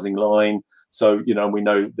advertising line. So, we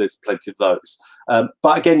know there's plenty of those.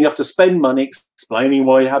 But again, you have to spend money explaining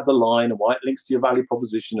why you have the line and why it links to your value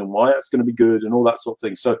proposition and why it's going to be good and all that sort of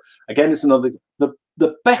thing. So again, it's another,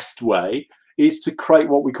 the best way is to create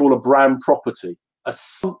what we call a brand property, a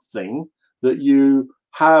something that you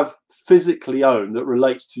have physically owned that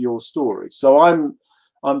relates to your story. So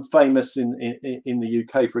I'm famous in the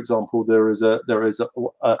UK, for example. There is a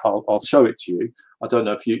I'll show it to you. I don't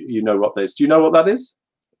know if you know what that is. Do you know what that is?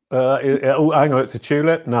 Hang on, it's a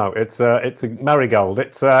tulip. No, it's a marigold.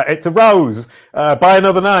 It's a rose by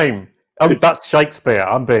another name. That's Shakespeare.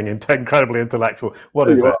 I'm being incredibly intellectual.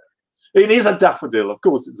 What is it? It is a daffodil. Of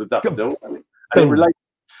course, it's a daffodil, and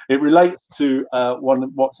it relates to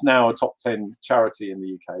what's now a top 10 charity in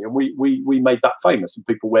the UK, and we made that famous, and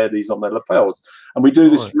people wear these on their lapels, and we do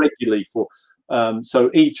this regularly for.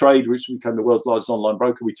 So E-Trade, which became the world's largest online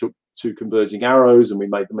broker, we took 2 converging arrows and we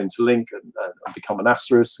made them interlink and become an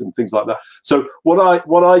asterisk and things like that. So what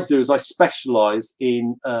I do is I specialize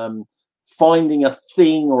in finding a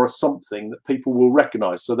thing or a something that people will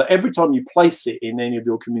recognize, so that every time you place it in any of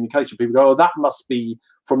your communication, people go, that must be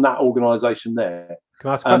from that organization there. Can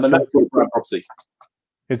I ask a question? And that's brand property.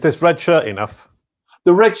 Is this red shirt enough?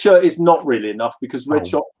 The red shirt is not really enough because red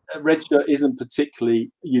shirt isn't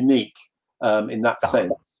particularly unique in that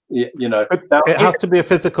sense. You know, now, it has to be a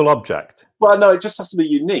physical object. Well, no, it just has to be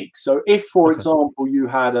unique. So if, for example, you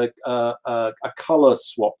had a color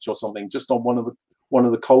swatch or something just on one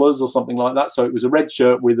of the collars or something like that, so it was a red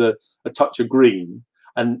shirt with a touch of green,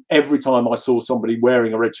 and every time I saw somebody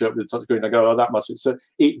wearing a red shirt with a touch of green, I go, oh, that must be. So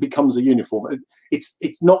it becomes a uniform.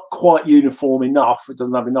 It's not quite uniform enough. It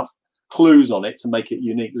doesn't have enough clues on it to make it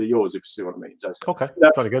uniquely yours, if you see what I mean, Jason. Okay,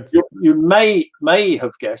 now, very good. You may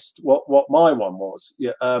have guessed what my one was.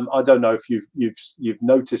 Yeah, I don't know if you've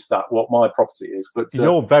noticed that what my property is, but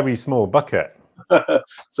your very small bucket.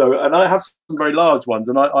 So, and I have some very large ones,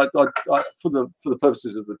 and I for the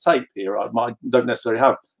purposes of the tape here, I don't necessarily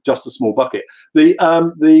have just a small bucket.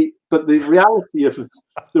 But the reality of this,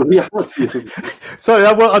 sorry,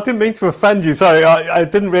 I didn't mean to offend you. Sorry, I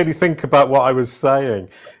didn't really think about what I was saying.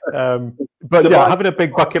 But so yeah, having a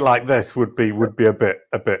big bucket like this would be a bit.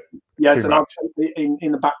 Yes, and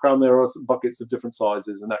in the background there are some buckets of different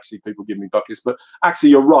sizes, and actually people give me buckets. But actually,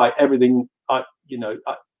 you're right. Everything,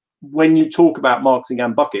 when you talk about marketing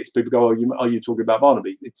and buckets, people go, "Oh, are you talking about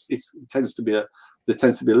Barnaby?" It tends to be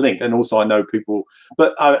a link, and also I know people.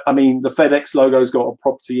 But I mean, the FedEx logo's got a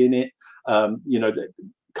property in it.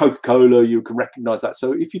 Coca-Cola, you can recognise that.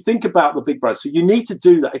 So if you think about the big brands, so you need to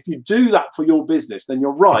do that. If you do that for your business, then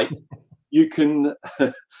you're right. You can.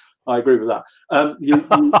 I agree with that.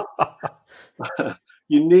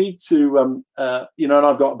 You need to, and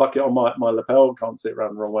I've got a bucket on my lapel. Can't sit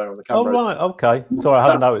around the wrong way on the camera. Oh, right. Okay. Sorry, I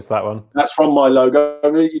haven't noticed that one. That's from my logo.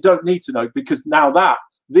 I mean, you don't need to know, because now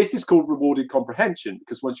this is called rewarded comprehension,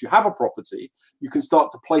 because once you have a property, you can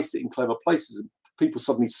start to place it in clever places, and people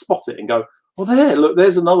suddenly spot it and go, well, look,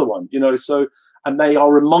 there's another one, so, and they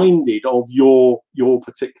are reminded of your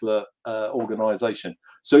particular organization.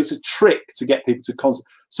 So it's a trick to get people to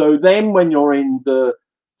concentrate. So then when you're in the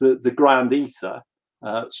grand ether,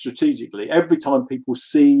 strategically, every time people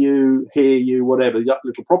see you, hear you, whatever, that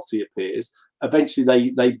little property appears,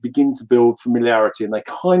 eventually they begin to build familiarity, and they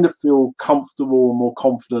kind of feel comfortable and more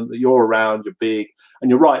confident that you're around, you're big.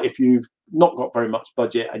 And you're right, if you've not got very much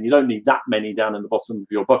budget and you don't need that many down in the bottom of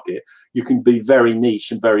your bucket, you can be very niche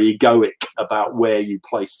and very egoic about where you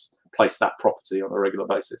place that property on a regular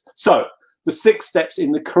basis. So the 6 steps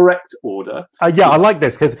in the correct order. Yeah, I like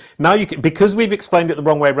this, because now you can, because we've explained it the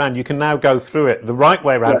wrong way around, you can now go through it the right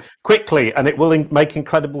way around quickly, and it will make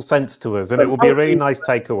incredible sense to us, and it will be a really nice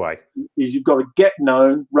takeaway. Is you've got to get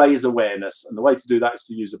known, raise awareness, and the way to do that is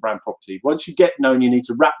to use a brand property. Once you get known, you need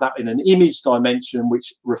to wrap that in an image dimension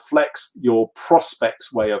which reflects your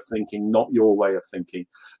prospect's way of thinking, not your way of thinking.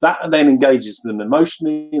 That then engages them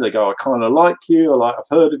emotionally. They go, I kind of like you, I've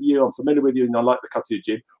heard of you, I'm familiar with you, and I like the cut of your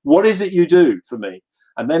jib. What is it you do for me?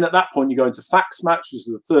 And then at that point you go into facts match, which is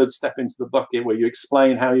the 3rd step into the bucket, where you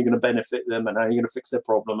explain how you're going to benefit them and how you're going to fix their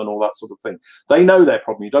problem and all that sort of thing. They know their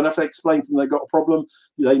problem. You don't have to explain to them they've got a problem.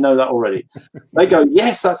 They know that already. They go,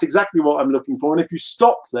 yes, that's exactly what I'm looking for. And if you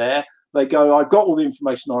stop there, they go, I've got all the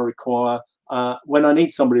information I require. When I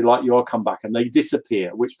need somebody like you, I'll come back. And they disappear,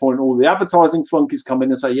 at which point all the advertising flunkies come in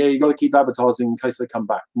and say, yeah, you've got to keep advertising in case they come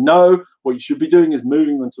back. No, what you should be doing is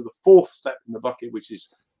moving them to the 4th step in the bucket, which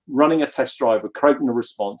is running a test drive, or creating a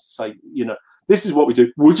response. Say, this is what we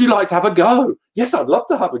do. Would you like to have a go? Yes, I'd love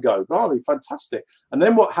to have a go. Oh, fantastic. And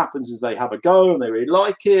then what happens is they have a go and they really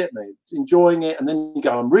like it and they're enjoying it. And then you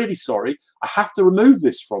go, I'm really sorry, I have to remove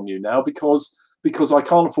this from you now because I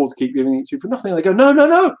can't afford to keep giving it to you for nothing. And they go, no,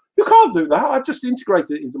 you can't do that. I've just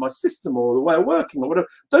integrated it into my system or the way of working or whatever.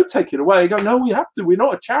 Don't take it away. You go, no, we have to. We're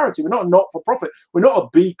not a charity. We're not a not-for-profit. We're not a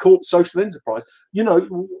B Corp social enterprise.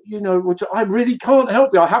 I really can't help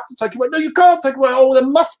you. I have to take it away. No, you can't take it away. Oh, there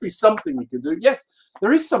must be something we can do. Yes,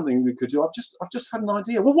 there is something we could do. I've just had an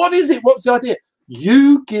idea. Well, what is it? What's the idea?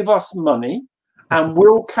 You give us money and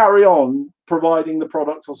we'll carry on providing the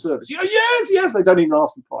product or service. Yes. They don't even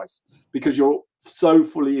ask the price because you're so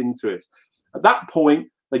fully into it. At that point,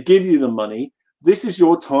 they give you the money. This is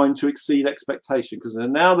your time to exceed expectation, because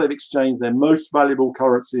now they've exchanged their most valuable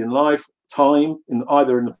currency in life, time,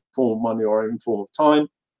 either in the form of money or in the form of time.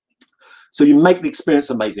 So you make the experience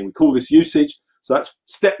amazing. We call this usage. So that's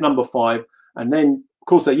step number 5. And then, of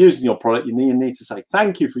course, they're using your product. You need to say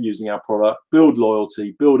thank you for using our product, build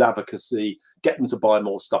loyalty, build advocacy, get them to buy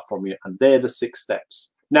more stuff from you. And they're the 6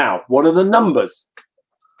 steps. Now, what are the numbers?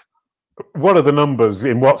 What are the numbers?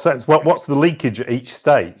 In what sense? What's the leakage at each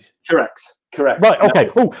stage? Correct. Right.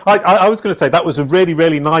 Okay. Oh, I was going to say that was a really,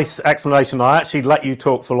 really nice explanation. I actually let you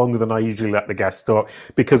talk for longer than I usually let the guests talk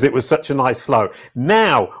because it was such a nice flow.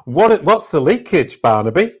 Now, what's the leakage,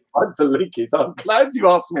 Barnaby? Like the leakage. I'm glad you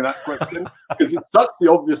asked me that question because it's such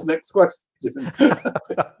the obvious next question.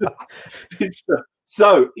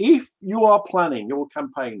 So if you are planning your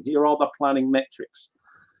campaign, here are the planning metrics.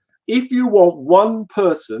 If you want one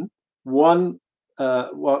person, one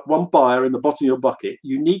buyer in the bottom of your bucket,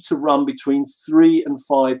 you need to run between 3 and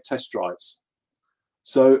 5 test drives.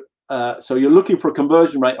 So you're looking for a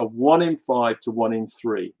conversion rate of 1 in 5 to 1 in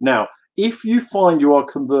 3. Now, if you find you are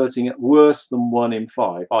converting at worse than 1 in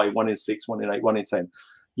 5, i.e. 1 in 6, 1 in 8, 1 in 10,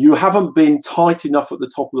 you haven't been tight enough at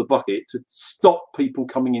the top of the bucket to stop people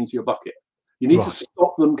coming into your bucket. You need to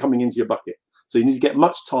stop them coming into your bucket. So you need to get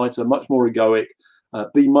much tighter, much more egoic,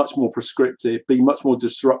 be much more prescriptive, be much more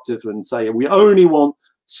disruptive, and say, we only want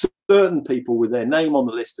certain people with their name on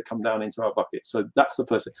the list to come down into our bucket. So that's the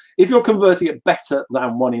first thing. If you're converting it better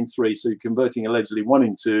than 1 in 3, so you're converting allegedly 1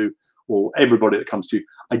 in 2, or everybody that comes to you,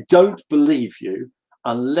 I don't believe you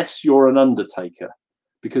unless you're an undertaker,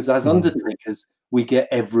 because as undertakers, we get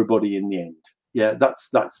everybody in the end. Yeah, it's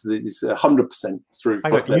 100% through.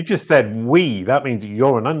 Hang on, you just said we. That means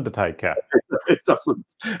you're an undertaker. It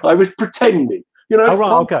doesn't. I was pretending. You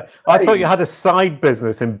know, okay. I thought you had a side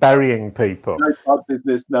business in burying people. No side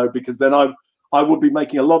business, no, because then I would be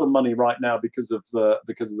making a lot of money right now because of the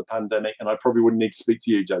pandemic, and I probably wouldn't need to speak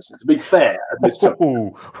to you, Jason. To be fair, at this time.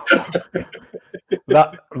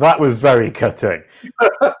 that was very cutting.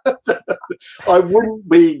 I wouldn't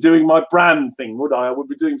be doing my brand thing, would I? I would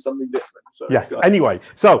be doing something different. So, yes. Anyway,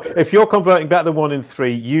 so if you're converting better than 1 in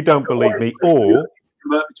 3, you don't believe me, or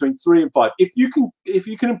convert between 3 and 5. If you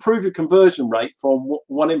can improve your conversion rate from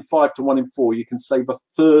 1 in 5 to 1 in 4, you can save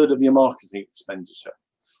 1/3 of your marketing expenditure.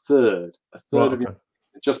 A third of your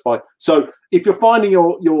just by. So if you're finding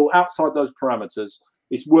you're outside those parameters,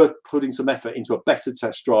 it's worth putting some effort into a better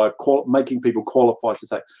test drive, making people qualified to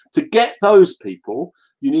take. To get those people,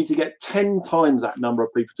 you need to get 10 times that number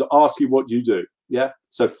of people to ask you what you do. Yeah,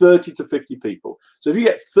 so 30 to 50 people. So if you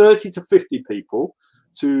get 30 to 50 people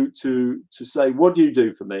to say, what do you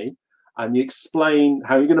do for me, and you explain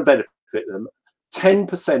how you're going to benefit them,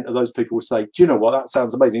 10% of those people will say, do you know what, that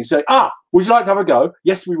sounds amazing. You say, would you like to have a go?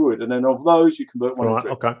 Yes, we would. And then of those, you convert 1 in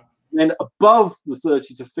 3. Okay. And then above the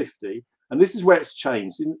 30 to 50, and this is where it's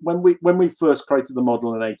changed. When we first created the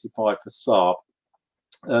model in 85 for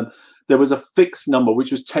Saab, there was a fixed number,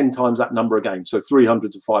 which was 10 times that number again. So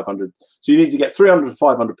 300 to 500. So you need to get 300 to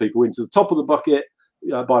 500 people into the top of the bucket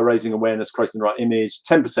by raising awareness, creating the right image.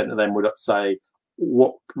 10% of them would say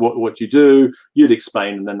what you do, you'd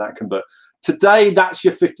explain, and then that convert. Today, that's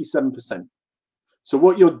your 57%. So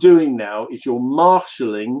what you're doing now is you're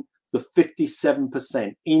marshalling the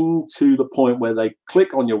 57% into the point where they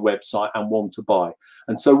click on your website and want to buy.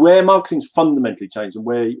 And so where marketing's fundamentally changed, and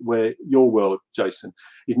where your world, Jason,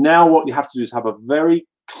 is now what you have to do is have a very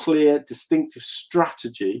clear, distinctive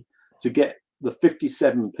strategy to get the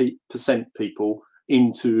 57% people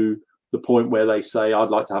into the point where they say, I'd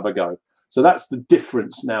like to have a go. So that's the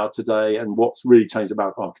difference now today, and what's really changed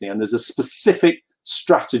about marketing. And there's a specific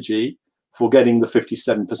strategy for getting the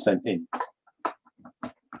 57% in.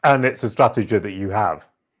 And it's a strategy that you have.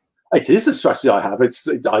 It is a strategy I have.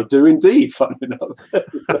 I do indeed, funny enough.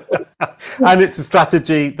 And it's a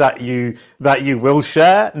strategy that you will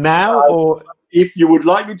share now, or if you would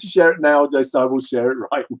like me to share it now, Jason, I will share it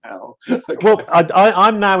right now. Okay. Well,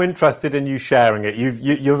 I'm now interested in you sharing it.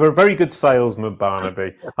 You're a very good salesman,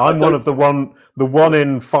 Barnaby. I'm one of the one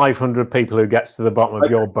in 500 people who gets to the bottom of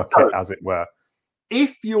your bucket, as it were.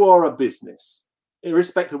 If you are a business,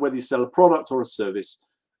 irrespective of whether you sell a product or a service,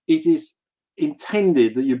 it is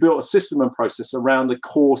intended that you build a system and process around a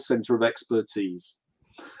core center of expertise.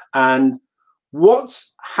 And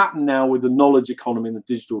what's happened now with the knowledge economy and the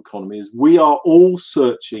digital economy is we are all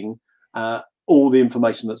searching all the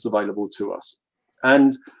information that's available to us.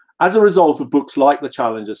 And as a result of books like The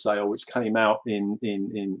Challenger Sale, which came out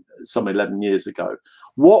in some 11 years ago,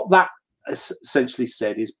 what that essentially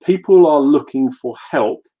said is people are looking for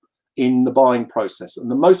help in the buying process. And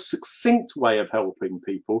the most succinct way of helping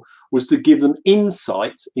people was to give them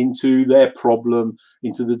insight into their problem,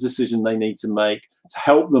 into the decision they need to make, to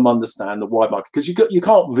help them understand the wide market. Because you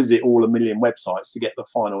can't visit all 1 million websites to get the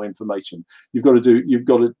final information. You've got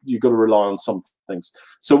to rely on some things.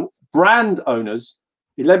 So brand owners,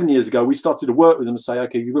 11 years ago, we started to work with them and say,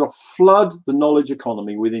 okay, you've got to flood the knowledge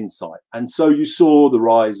economy with insight. And so you saw the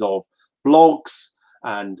rise of blogs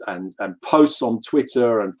and posts on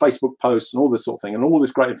Twitter and Facebook posts and all this sort of thing, and all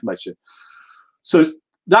this great information. So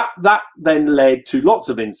that then led to lots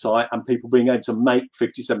of insight and people being able to make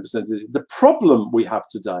 57% of it. The problem we have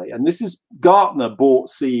today, and this is Gartner bought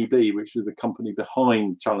CEB, which was the company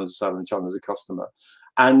behind Challenger Sale and Challenger Customer,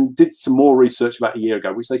 and did some more research about a year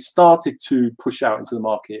ago, which they started to push out into the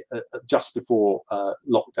market just before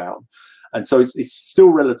lockdown. And so it's still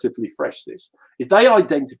relatively fresh. This is they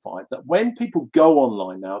identified that when people go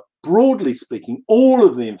online now, broadly speaking, all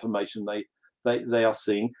of the information they are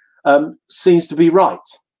seeing seems to be right.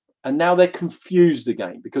 And now they're confused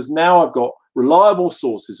again, because now I've got reliable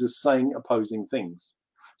sources who are saying opposing things.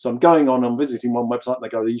 So I'm going on, I'm visiting one website, and they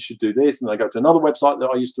go, you should do this. And I go to another website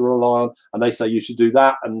that I used to rely on, and they say you should do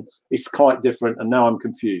that. And it's quite different. And now I'm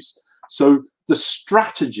confused. So the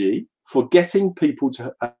strategy for getting people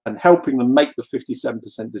to and helping them make the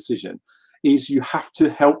 57% decision is you have to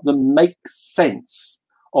help them make sense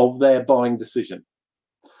of their buying decision.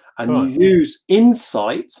 And you use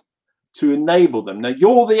insight to enable them. Now,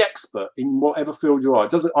 you're the expert in whatever field you are.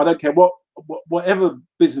 I don't care whatever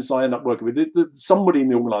business I end up working with, somebody in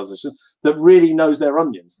the organization that really knows their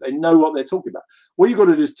onions. They know what they're talking about. What you've got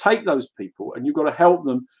to do is take those people and you've got to help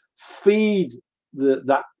them feed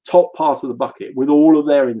that top part of the bucket with all of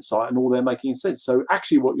their insight and all their making sense. So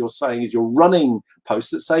actually what you're saying is you're running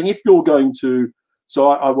posts that's saying if you're going to, so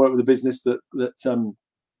I work with a business that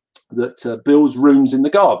builds rooms in the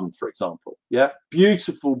garden, for example. Yeah,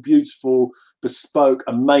 beautiful, bespoke,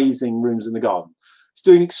 amazing rooms in the garden. It's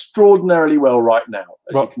doing extraordinarily well right now,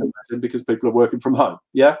 as you can imagine, because people are working from home.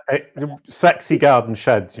 Yeah, sexy garden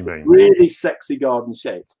sheds, you mean? Really sexy garden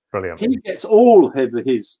sheds. Brilliant. He gets all of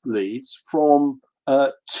his leads from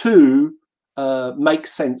two make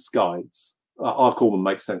sense guides. I'll call them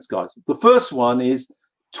make sense guides. The first one is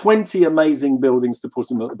 20 amazing buildings to put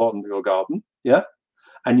them at the bottom of your garden. Yeah.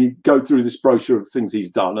 And you go through this brochure of things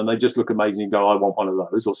he's done, and they just look amazing. You go, I want one of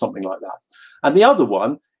those, or something like that. And the other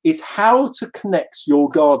one is how to connect your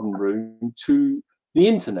garden room to the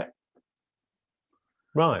internet.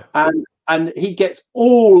 Right. And he gets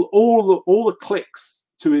all the clicks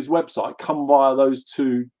to his website come via those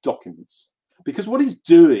two documents, because what he's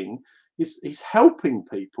doing is he's helping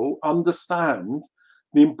people understand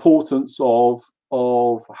the importance of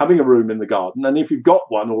having a room in the garden, and if you've got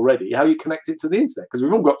one already, how you connect it to the internet, because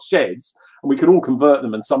we've all got sheds and we can all convert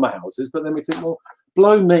them in summer houses, but then we think, well,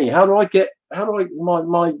 blow me, if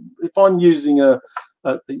I'm using I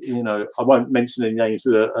won't mention any names,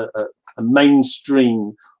 but a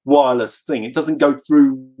mainstream wireless thing, it doesn't go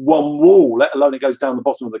through one wall, let alone it goes down the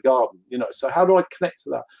bottom of the garden, so how do I connect to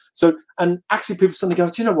that? So, and actually people suddenly go,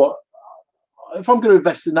 do you know what, if I'm going to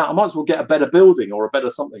invest in that, I might as well get a better building or a better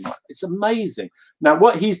something like that. It's amazing. Now,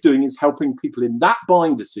 what he's doing is helping people in that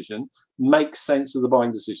buying decision make sense of the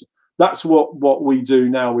buying decision. That's what we do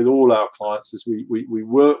now with all our clients, is we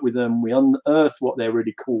work with them, we unearth what they're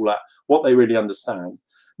really cool at, what they really understand.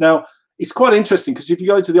 Now, it's quite interesting, because if you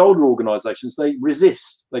go to the older organizations, they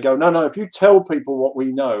resist. They go, no, if you tell people what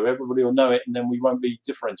we know, everybody will know it, and then we won't be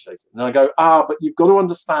differentiated. And I go, but you've got to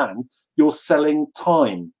understand you're selling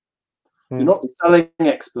time. You're not selling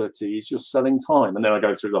expertise, you're selling time. And then I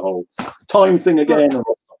go through the whole time thing again.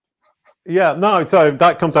 Yeah, no, so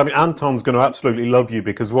that comes, I mean, Anton's going to absolutely love you,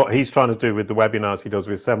 because what he's trying to do with the webinars he does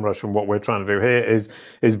with SEMrush, and what we're trying to do here is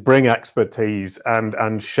bring expertise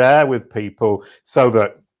and share with people, so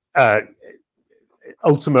that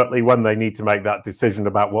ultimately when they need to make that decision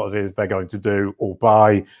about what it is they're going to do or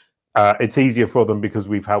buy, it's easier for them because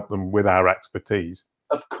we've helped them with our expertise.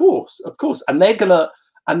 Of course. And they're going to,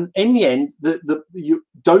 and in the end, you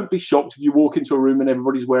don't be shocked if you walk into a room and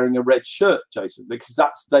everybody's wearing a red shirt, Jason, because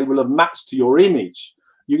they will have matched to your image.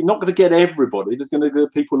 You're not going to get everybody. There's going to be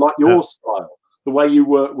people like your style, the way you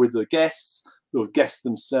work with the guests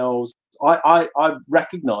themselves. I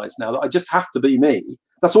recognise now that I just have to be me.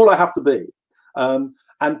 That's all I have to be. And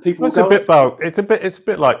people. It's a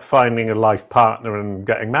bit like finding a life partner and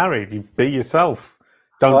getting married. You be yourself.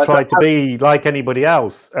 Don't try to be like anybody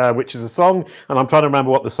else, which is a song, and I'm trying to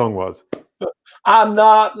remember what the song was. I'm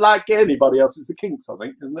not like anybody else. It's the Kinks, I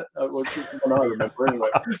think, isn't it? Well, it's the one I remember anyway.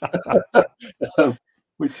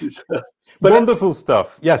 Which is wonderful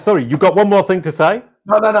stuff. Yeah, sorry, you got one more thing to say?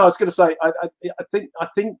 No. I was going to say, I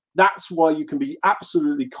think that's why you can be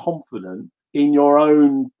absolutely confident in your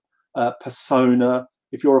own persona.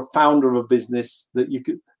 If you're a founder of a business, that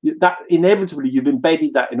inevitably you've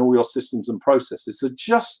embedded that in all your systems and processes. So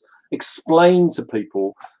just explain to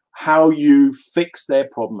people how you fix their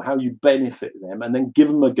problem, how you benefit them, and then give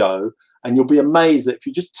them a go. And you'll be amazed that if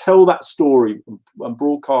you just tell that story and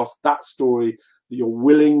broadcast that story, that you're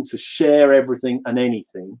willing to share everything and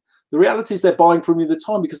anything. The reality is they're buying from you the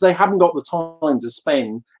time, because they haven't got the time to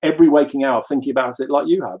spend every waking hour thinking about it like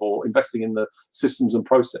you have, or investing in the systems and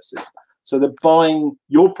processes. So they're buying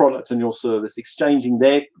your product and your service, exchanging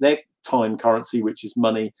their time currency, which is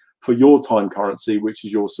money, for your time currency, which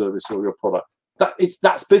is your service or your product.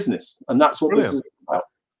 that's business, and that's what Brilliant. business is about.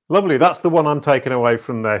 Lovely. That's the one I'm taking away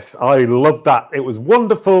from this. I love that. It was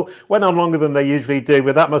wonderful. Went on longer than they usually do,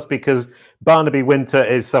 but that must be because Barnaby Wynter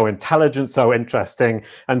is so intelligent, so interesting,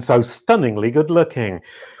 and so stunningly good looking.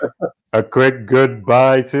 A quick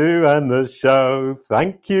goodbye to end the show.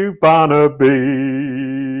 Thank you,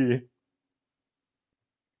 Barnaby.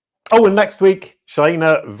 Oh, and next week,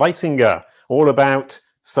 Shayna Weisinger, all about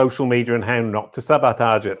social media and how not to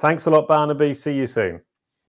sabotage it. Thanks a lot, Barnaby. See you soon.